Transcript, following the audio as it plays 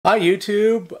Hi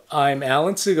YouTube, I'm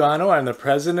Alan Sugano. I'm the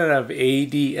president of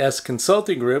ADS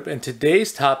Consulting Group, and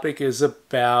today's topic is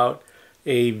about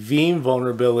a Veeam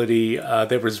vulnerability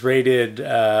that was rated,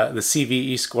 the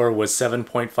CVE score was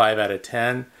 7.5 out of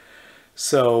 10.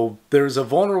 So there's a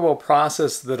vulnerable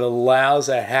process that allows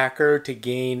a hacker to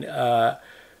gain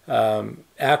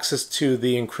access to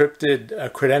the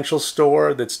encrypted credential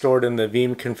store that's stored in the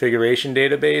Veeam configuration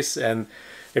database. And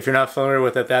if you're not familiar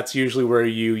with it, that's usually where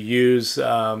you use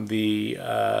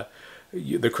the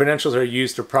credentials are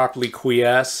used to properly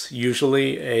quiesce,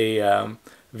 usually a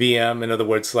VM. In other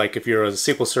words, like if you're a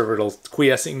SQL server,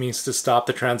 quiescing means to stop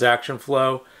the transaction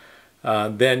flow,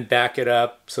 then back it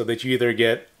up so that you either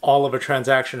get all of a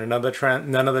transaction or none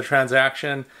of the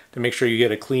transaction to make sure you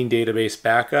get a clean database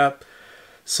backup.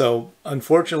 So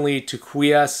unfortunately, to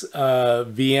quiesce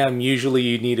VM, usually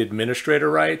you need administrator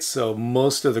rights. So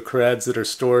most of the creds that are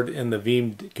stored in the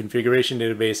Veeam configuration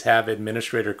database have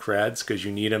administrator creds because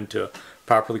you need them to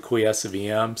properly quiesce a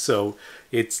VM. So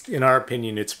it's, in our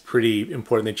opinion, it's pretty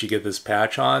important that you get this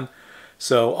patch on.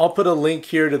 So I'll put a link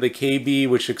here to the KB,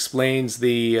 which explains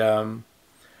the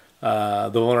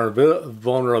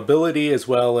vulnerability, as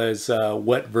well as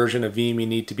what version of Veeam you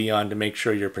need to be on to make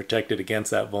sure you're protected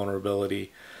against that vulnerability.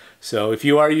 So if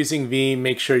you are using Veeam,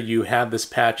 make sure you have this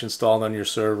patch installed on your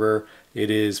server. It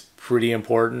is pretty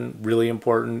important, really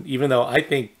important, even though I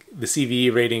think the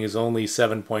CVE rating is only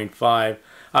 7.5.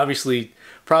 Obviously,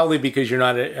 probably because you're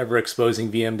not ever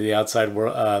exposing Veeam to the outside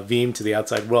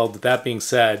world. But that being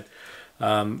said,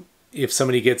 if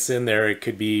somebody gets in there, it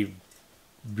could be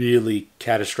really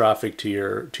catastrophic to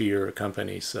your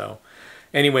company. So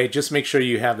anyway, just make sure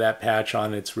you have that patch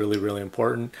on. It's really, really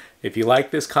important. If you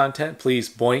like this content, please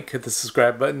boink, hit the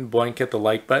subscribe button, boink, hit the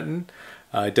like button.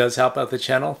 It does help out the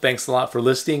channel. Thanks a lot for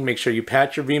listening. Make sure you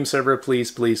patch your Veeam server,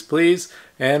 please, please, please,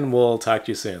 and we'll talk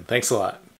to you soon. Thanks a lot.